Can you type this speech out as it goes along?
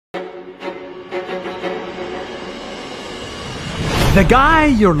The guy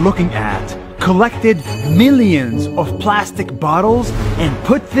you're looking at collected millions of plastic bottles and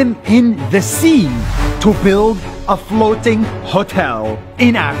put them in the sea to build a floating hotel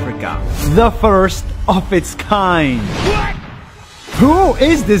in Africa. The first of its kind. What? Who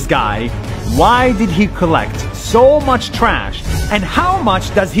is this guy? Why did he collect so much trash? And how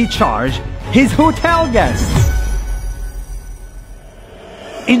much does he charge his hotel guests?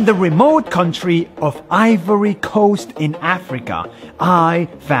 In the remote country of Ivory Coast in Africa, I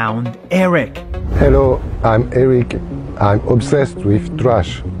found Eric. Hello, I'm Eric. I'm obsessed with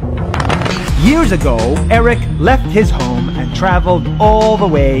trash. Years ago, Eric left his home and traveled all the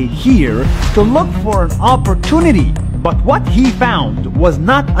way here to look for an opportunity. But what he found was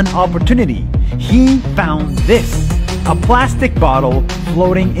not an opportunity. He found this, a plastic bottle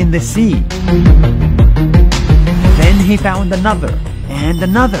floating in the sea. Then he found another and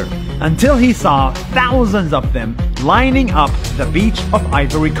another, until he saw thousands of them lining up the beach of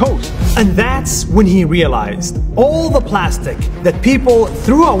Ivory Coast. And that's when he realized all the plastic that people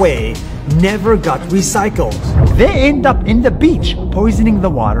threw away never got recycled. They end up in the beach, poisoning the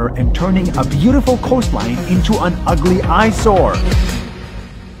water and turning a beautiful coastline into an ugly eyesore.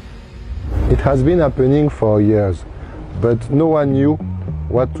 It has been happening for years, but no one knew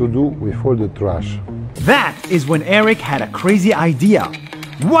what to do with all the trash. That is when Eric had a crazy idea.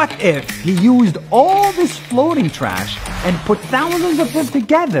 What if he used all this floating trash and put thousands of them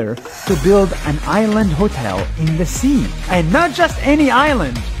together to build an island hotel in the sea? And not just any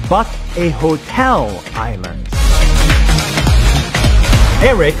island, but a hotel island.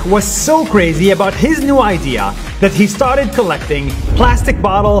 Eric was so crazy about his new idea that he started collecting plastic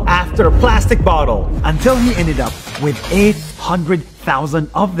bottle after plastic bottle until he ended up with 800,000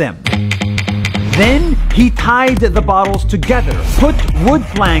 of them. Then he tied the bottles together, put wood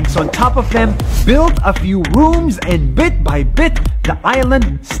planks on top of them, built a few rooms, and bit by bit, the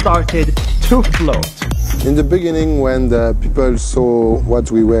island started to float. In the beginning, when the people saw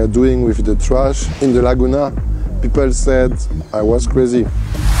what we were doing with the trash in the Laguna, people said I was crazy.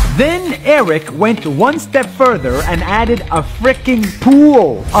 Then Eric went one step further and added a freaking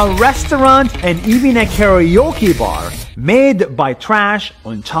pool, a restaurant, and even a karaoke bar made by trash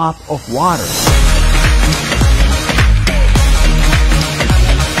on top of water.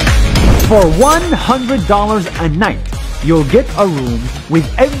 For $100 a night, you'll get a room with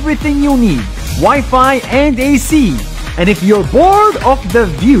everything you need, Wi-Fi and AC. And if you're bored of the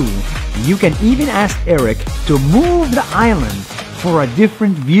view, you can even ask Eric to move the island for a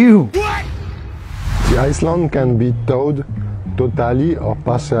different view. What? The island can be towed totally or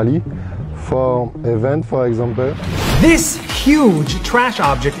partially for event, for example. This huge trash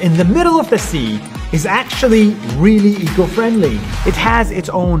object in the middle of the sea is actually really eco-friendly. It has its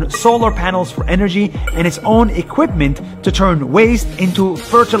own solar panels for energy and its own equipment to turn waste into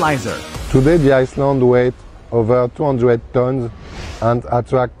fertilizer. Today the island weighs over 200 tons and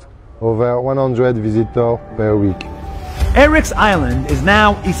attracts over 100 visitors per week. Eric's Island is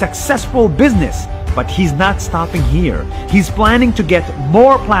now a successful business, but he's not stopping here. He's planning to get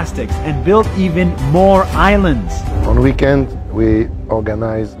more plastics and build even more islands. On weekend we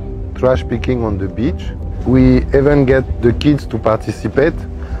organize trash picking on the beach. We even get the kids to participate,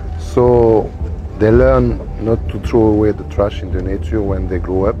 so they learn not to throw away the trash in the nature when they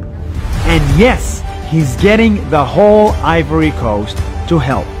grow up. And yes, he's getting the whole Ivory Coast to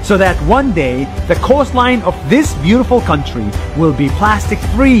help, so that one day the coastline of this beautiful country will be plastic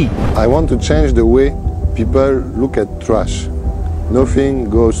free. I want to change the way people look at trash.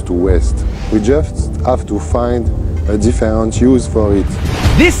 Nothing goes to waste. We just have to find a different use for it.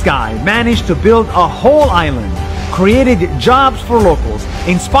 This guy managed to build a whole island, created jobs for locals,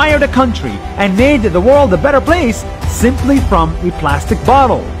 inspired a country, and made the world a better place simply from a plastic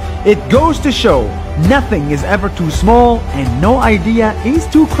bottle. It goes to show nothing is ever too small and no idea is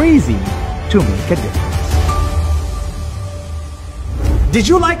too crazy to make a difference. Did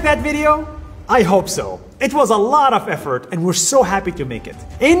you like that video? I hope so. It was a lot of effort and we're so happy to make it.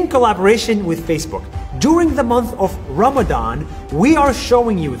 In collaboration with Facebook, during the month of Ramadan, we are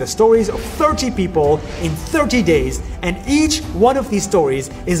showing you the stories of 30 people in 30 days, and each one of these stories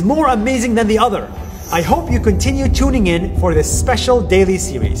is more amazing than the other. I hope you continue tuning in for this special daily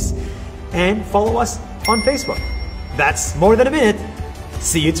series. And follow us on Facebook. That's more than a minute.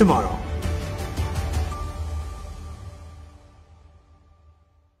 See you tomorrow.